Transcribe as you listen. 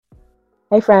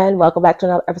Hey friend, welcome back to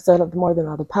another episode of the More Than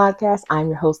Other podcast. I'm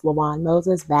your host, LaJuan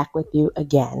Moses, back with you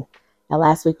again. Now,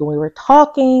 last week when we were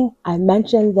talking, I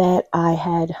mentioned that I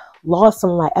had lost some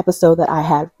of my episode that I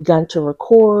had begun to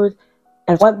record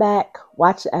and went back,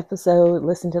 watched the episode,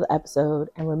 listened to the episode,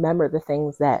 and remembered the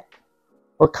things that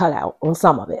were cut out, or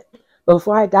some of it. But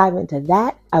before I dive into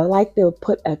that, I would like to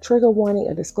put a trigger warning,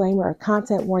 a disclaimer, a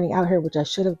content warning out here, which I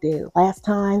should have did last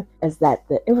time, is that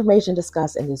the information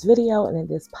discussed in this video and in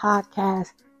this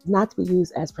podcast is not to be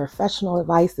used as professional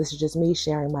advice. This is just me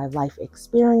sharing my life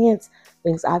experience,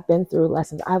 things I've been through,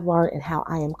 lessons I've learned, and how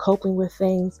I am coping with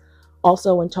things.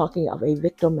 Also, when talking of a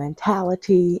victim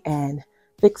mentality and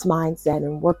fixed mindset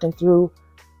and working through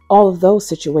all of those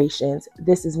situations,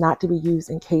 this is not to be used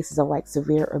in cases of like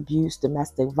severe abuse,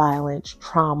 domestic violence,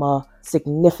 trauma,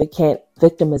 significant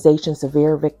victimization,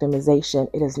 severe victimization.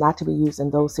 It is not to be used in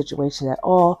those situations at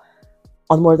all.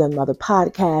 On More Than Mother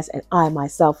podcast, and I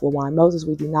myself, LaJuan Moses,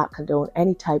 we do not condone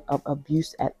any type of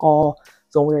abuse at all.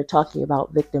 So when we're talking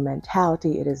about victim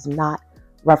mentality, it is not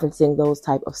referencing those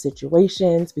type of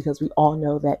situations, because we all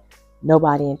know that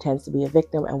nobody intends to be a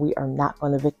victim, and we are not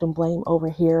going to victim blame over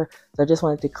here. So I just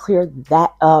wanted to clear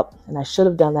that up, and I should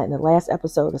have done that in the last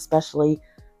episode, especially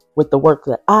with the work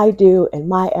that I do in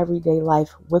my everyday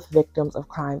life with victims of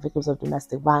crime, victims of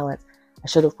domestic violence. I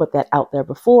should have put that out there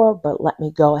before, but let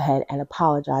me go ahead and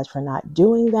apologize for not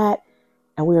doing that.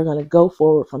 And we are going to go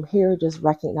forward from here, just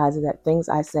recognizing that things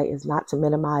I say is not to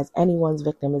minimize anyone's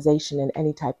victimization in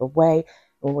any type of way.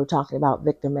 When we're talking about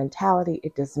victim mentality,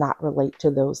 it does not relate to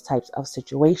those types of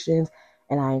situations.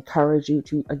 And I encourage you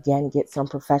to, again, get some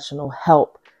professional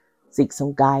help, seek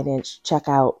some guidance, check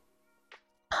out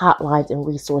hotlines and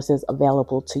resources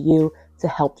available to you to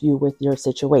help you with your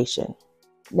situation.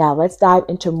 Now, let's dive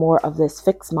into more of this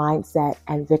fixed mindset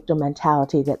and victim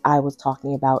mentality that I was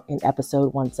talking about in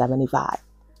episode 175.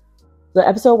 So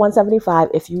episode 175,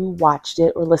 if you watched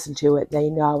it or listened to it, then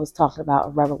you know I was talking about a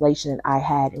revelation that I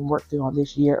had and worked through on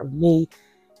this year of me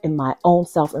in my own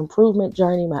self-improvement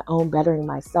journey, my own bettering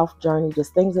myself journey,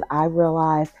 just things that I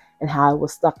realized and how I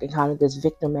was stuck in kind of this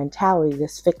victim mentality,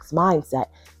 this fixed mindset.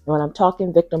 And when I'm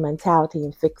talking victim mentality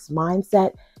and fixed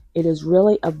mindset, it is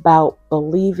really about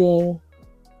believing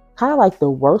kind of like the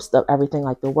worst of everything,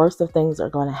 like the worst of things are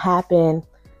going to happen,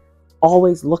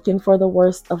 always looking for the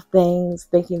worst of things,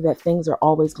 thinking that things are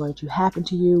always going to happen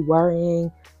to you,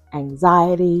 worrying,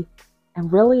 anxiety.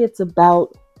 And really it's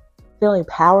about feeling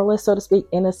powerless, so to speak,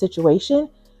 in a situation,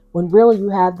 when really you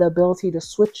have the ability to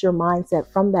switch your mindset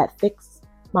from that fixed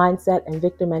mindset and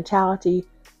victim mentality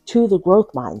to the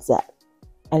growth mindset.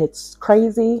 And it's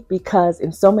crazy because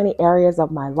in so many areas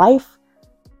of my life,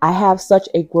 I have such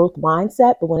a growth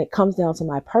mindset, but when it comes down to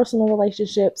my personal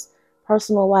relationships,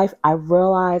 personal life, I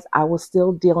realized I was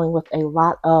still dealing with a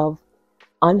lot of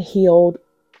unhealed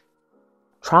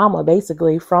trauma,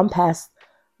 basically from past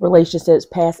relationships,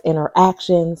 past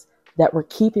interactions that were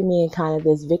keeping me in kind of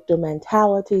this victim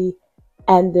mentality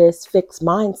and this fixed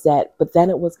mindset. But then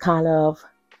it was kind of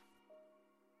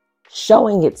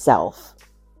showing itself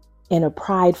in a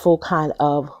prideful kind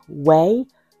of way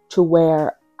to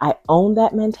where I own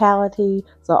that mentality.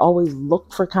 So I always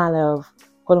look for kind of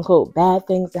quote unquote bad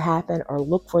things to happen, or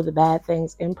look for the bad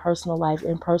things in personal life,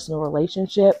 in personal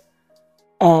relationship.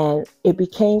 And it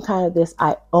became kind of this,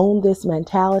 I own this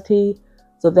mentality.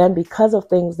 So then because of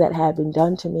things that had been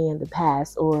done to me in the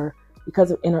past, or because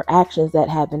of interactions that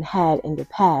had been had in the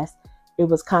past, it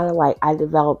was kind of like I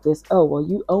developed this, oh, well,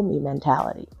 you owe me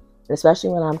mentality. And especially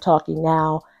when I'm talking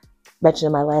now, mentioned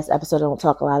in my last episode, I don't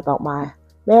talk a lot about my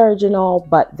marriage and all,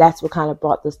 but that's what kind of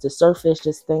brought this to surface,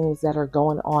 just things that are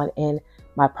going on in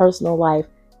my personal life,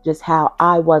 just how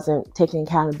I wasn't taking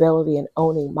accountability and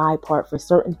owning my part for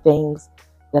certain things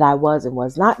that I was and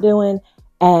was not doing.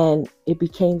 And it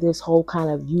became this whole kind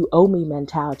of you owe me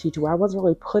mentality, to where I wasn't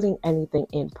really putting anything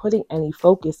in, putting any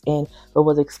focus in, but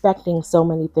was expecting so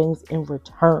many things in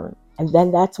return. And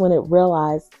then that's when I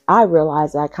realized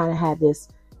that I kind of had this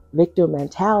victim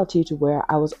mentality, to where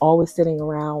I was always sitting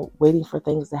around waiting for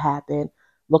things to happen,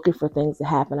 looking for things to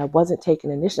happen. I wasn't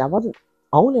taking initiative. I wasn't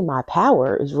owning my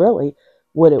power, is really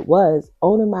what it was.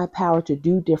 Owning my power to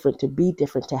do different, to be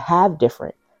different, to have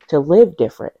different, to live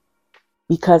different.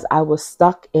 Because I was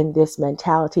stuck in this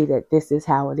mentality that this is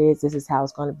how it is. This is how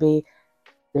it's going to be.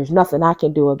 There's nothing I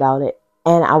can do about it.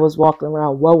 And I was walking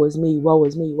around, woe is me, woe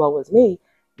is me, woe is me,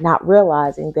 not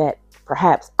realizing that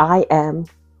perhaps I am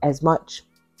as much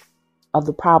of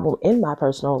the problem in my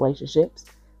personal relationships,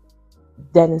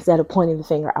 then instead of pointing the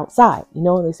finger outside. You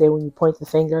know when they say when you point the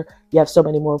finger, you have so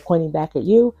many more pointing back at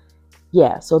you?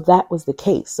 Yeah, so that was the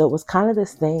case. So it was kind of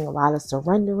this thing, a lot of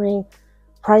surrendering,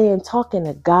 praying, talking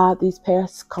to God these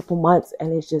past couple months,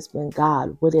 and it's just been,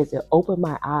 God, what is it? Open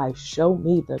my eyes, show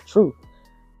me the truth.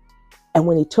 And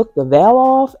when he took the veil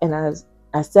off, and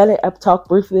I said it, I talked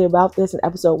briefly about this in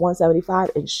episode 175,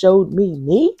 and showed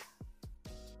me,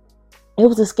 it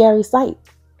was a scary sight.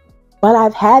 But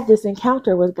I've had this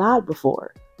encounter with God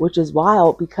before, which is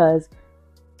wild because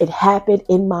it happened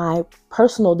in my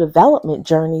personal development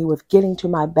journey with getting to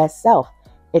my best self.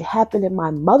 It happened in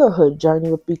my motherhood journey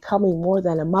with becoming more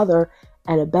than a mother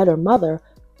and a better mother.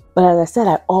 But as I said,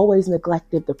 I always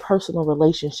neglected the personal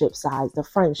relationship sides, the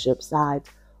friendship sides,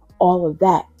 all of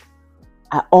that.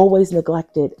 I always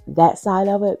neglected that side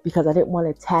of it because I didn't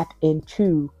want to tap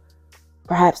into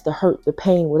perhaps the hurt, the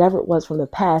pain, whatever it was from the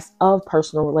past of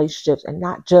personal relationships, and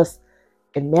not just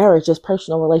in marriage, just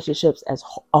personal relationships as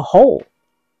a whole.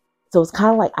 So it's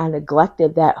kind of like I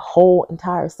neglected that whole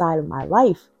entire side of my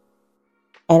life.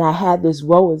 And I had this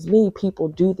woe is me, people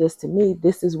do this to me.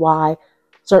 This is why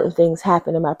certain things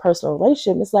happen in my personal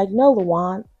relationship. It's like, no,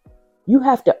 Lawan, you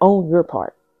have to own your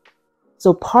part.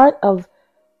 So part of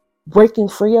breaking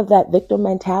free of that victim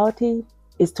mentality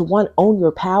is to, one, own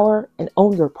your power and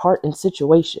own your part in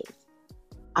situations.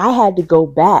 I had to go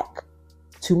back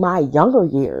to my younger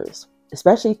years,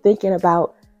 especially thinking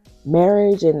about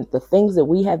marriage and the things that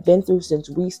we have been through since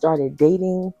we started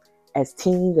dating as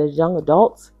teens, as young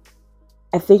adults,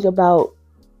 and think about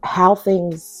how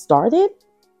things started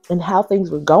and how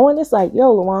things were going. It's like,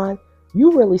 yo, Lawan,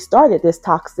 you really started this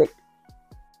toxic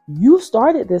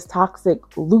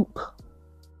loop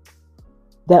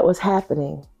that was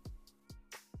happening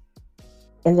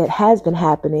and that has been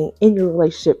happening in your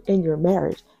relationship, in your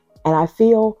marriage. And I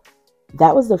feel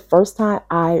that was the first time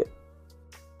I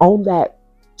owned that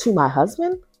to my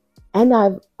husband, and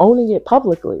I'm owning it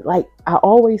publicly. Like I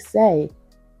always say,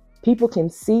 people can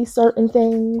see certain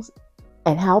things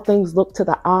and how things look to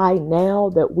the eye now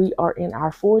that we are in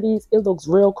our 40s. It looks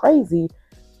real crazy.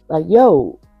 Like,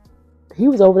 yo, he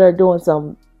was over there doing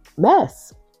some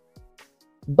mess.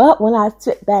 But when I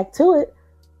sit back to it,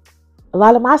 a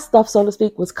lot of my stuff, so to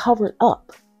speak, was covered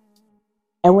up.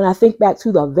 And when I think back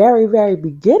to the very, very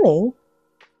beginning,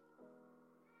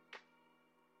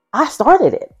 I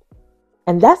started it.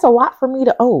 And that's a lot for me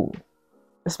to own,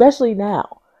 especially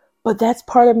now. But that's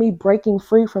part of me breaking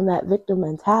free from that victim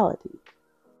mentality.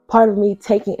 Part of me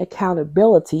taking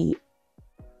accountability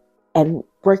and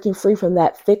breaking free from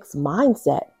that fixed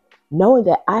mindset, knowing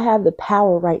that I have the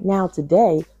power right now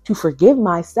today to forgive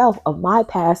myself of my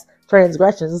past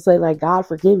transgressions and say, like, God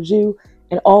forgives you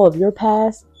and all of your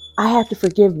past. I have to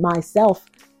forgive myself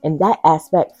in that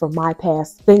aspect for my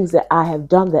past things that I have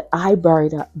done, that I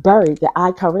buried, that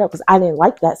I covered up because I didn't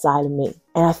like that side of me.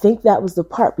 And I think that was the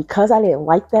part, because I didn't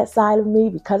like that side of me,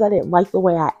 because I didn't like the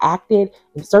way I acted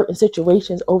in certain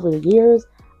situations over the years,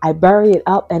 I buried it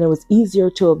up, and it was easier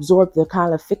to absorb the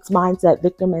kind of fixed mindset,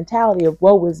 victim mentality of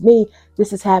woe is me,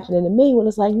 this is happening to me, when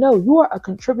it's like, no, you are a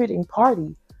contributing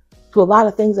party to a lot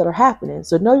of things that are happening.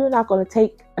 So no, you're not going to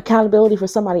take accountability for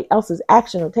somebody else's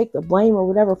action or take the blame or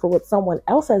whatever for what someone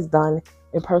else has done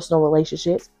in personal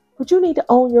relationships, but you need to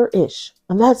own your ish.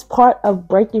 And that's part of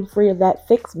breaking free of that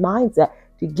fixed mindset.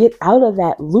 To get out of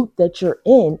that loop that you're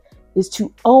in is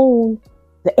to own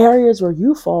the areas where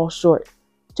you fall short,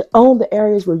 to own the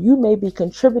areas where you may be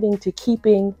contributing to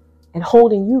keeping and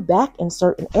holding you back in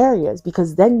certain areas,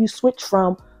 because then you switch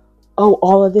from, oh,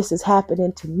 all of this is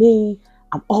happening to me,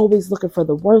 I'm always looking for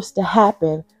the worst to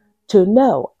happen, to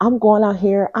no, I'm going out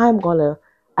here,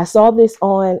 I saw this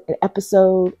on an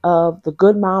episode of the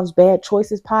Good Moms Bad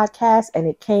Choices podcast, and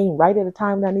it came right at a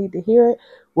time that I needed to hear it,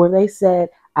 where they said,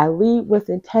 I lead with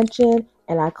intention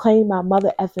and I claim my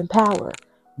mother effing power.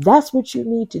 That's what you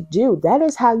need to do. That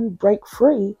is how you break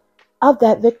free of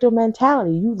that victim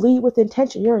mentality. You lead with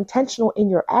intention. You're intentional in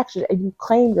your action, and you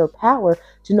claim your power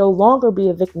to no longer be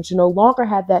a victim, to no longer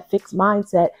have that fixed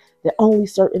mindset that only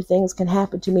certain things can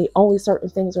happen to me, only certain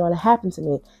things are going to happen to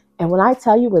me. And when I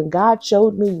tell you, when God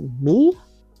showed me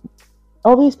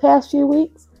over these past few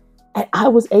weeks, and I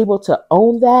was able to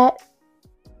own that,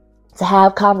 to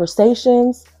have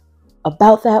conversations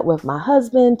about that with my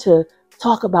husband, to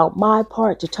talk about my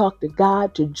part, to talk to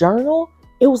God, to journal,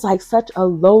 it was like such a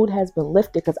load has been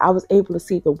lifted, because I was able to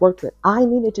see the work that I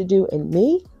needed to do in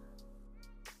me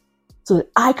so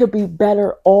that I could be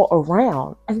better all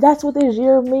around. And that's what this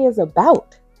year of me is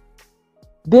about.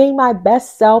 Being my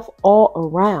best self all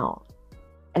around.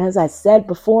 And as I said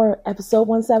before, episode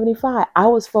 175, I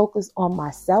was focused on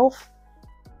myself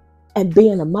and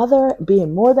being a mother,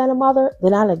 being more than a mother.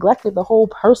 Then I neglected the whole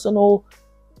personal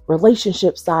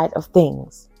relationship side of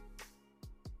things.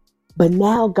 But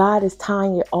now God is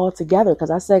tying it all together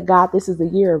because I said, God, this is the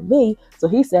year of me. So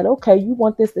he said, okay, you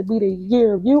want this to be the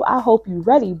year of you? I hope you're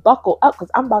ready. Buckle up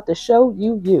because I'm about to show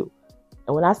you you.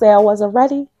 And when I say I wasn't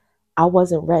ready, I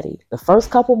wasn't ready. The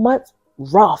first couple months,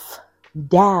 rough,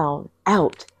 down,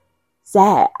 out,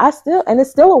 sad. And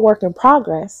it's still a work in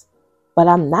progress, but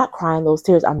I'm not crying those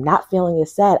tears. I'm not feeling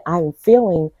as sad. I'm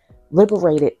feeling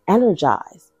liberated,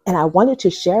 energized. And I wanted to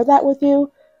share that with you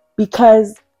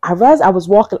because I realized I was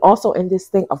walking also in this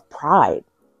thing of pride,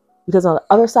 because on the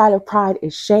other side of pride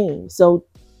is shame. So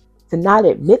to not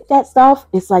admit that stuff,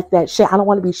 it's like that shame. I don't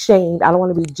want to be shamed. I don't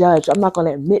want to be judged. I'm not going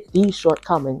to admit these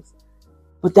shortcomings.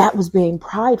 But that was being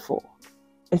prideful.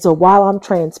 And so while I'm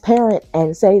transparent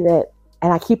and say that,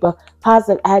 and I keep a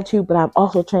positive attitude, but I'm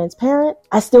also transparent,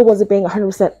 I still wasn't being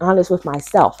 100% honest with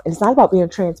myself. And it's not about being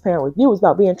transparent with you. It's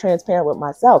about being transparent with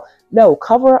myself. No,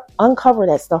 uncover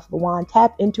that stuff, Lawan.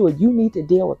 Tap into it. You need to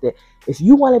deal with it. If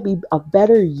you want to be a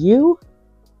better you,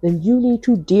 then you need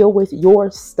to deal with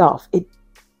your stuff.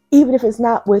 Even if it's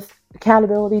not with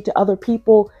accountability to other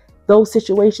people, those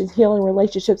situations, healing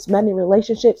relationships, mending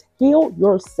relationships, heal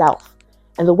yourself.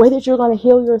 And the way that you're going to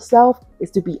heal yourself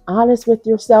is to be honest with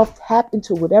yourself. Tap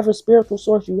into whatever spiritual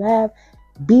source you have.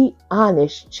 Be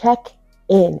honest. Check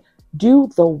in. Do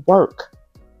the work.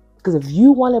 Because if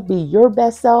you want to be your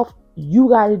best self, you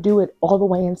got to do it all the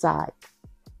way inside.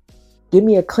 Give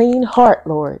me a clean heart,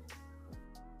 Lord.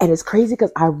 And it's crazy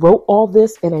because I wrote all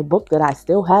this in a book that I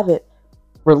still haven't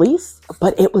released,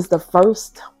 but it was the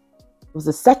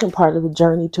second part of the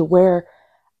journey to where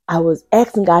I was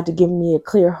asking God to give me a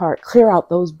clear heart, clear out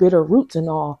those bitter roots and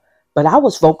all. But I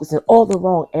was focusing all the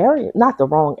wrong areas, not the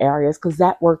wrong areas, because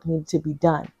that work needed to be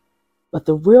done. But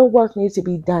the real work needed to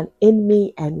be done in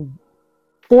me and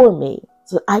for me,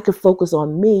 so that I could focus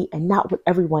on me and not what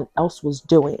everyone else was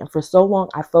doing. And for so long,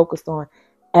 I focused on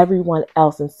everyone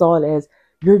else and saw it as,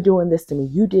 you're doing this to me.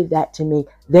 You did that to me.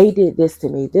 They did this to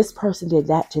me. This person did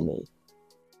that to me.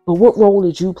 But what role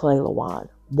did you play, Lawan?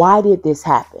 Why did this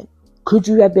happen? Could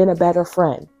you have been a better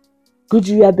friend? Could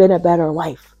you have been a better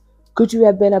wife? Could you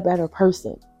have been a better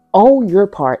person? Own your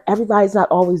part. Everybody's not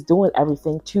always doing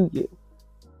everything to you.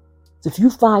 So if you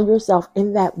find yourself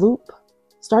in that loop,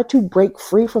 start to break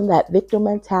free from that victim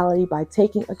mentality by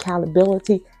taking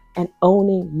accountability and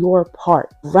owning your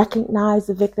part. Recognize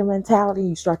the victim mentality.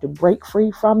 You start to break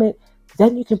free from it.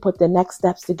 Then you can put the next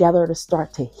steps together to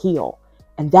start to heal.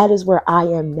 And that is where I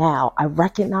am now. I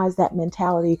recognize that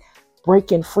mentality,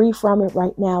 breaking free from it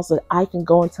right now so that I can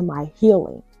go into my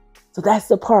healing. So that's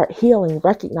the part, healing,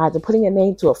 recognizing, putting a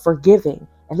name to it, forgiving,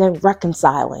 and then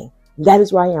reconciling. That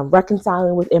is where I am,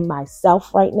 reconciling within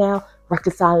myself right now,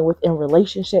 reconciling within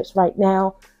relationships right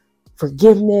now,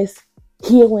 forgiveness,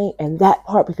 healing, and that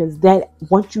part, because then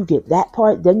once you get that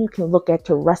part, then you can look at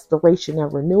your restoration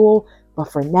and renewal.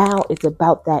 But for now, it's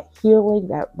about that healing,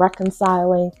 that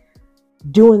reconciling,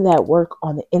 doing that work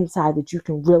on the inside that you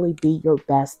can really be your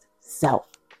best self.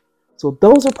 So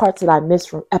those are parts that I missed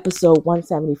from episode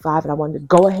 175, and I wanted to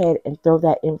go ahead and throw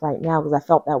that in right now because I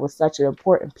felt that was such an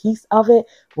important piece of it.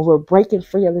 When we're breaking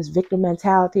free of this victim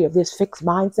mentality, of this fixed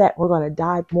mindset, we're going to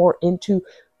dive more into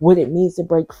what it means to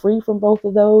break free from both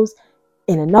of those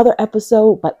in another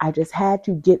episode, but I just had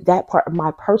to get that part of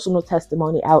my personal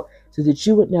testimony out so that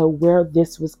you would know where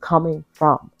this was coming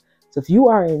from. So if you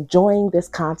are enjoying this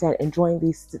content, enjoying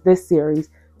this series,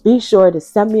 be sure to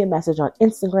send me a message on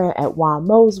Instagram at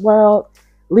WanMosWorld.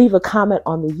 Leave a comment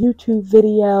on the YouTube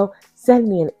video. Send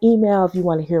me an email if you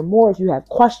want to hear more. If you have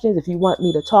questions, if you want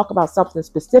me to talk about something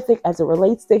specific as it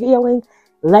relates to healing,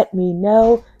 let me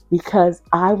know, because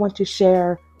I want to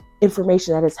share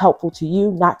information that is helpful to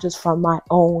you, not just from my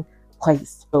own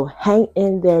place. So hang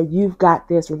in there. You've got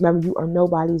this. Remember, you are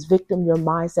nobody's victim. Your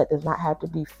mindset does not have to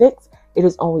be fixed. It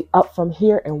is only up from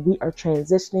here, and we are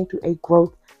transitioning to a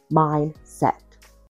growth mindset.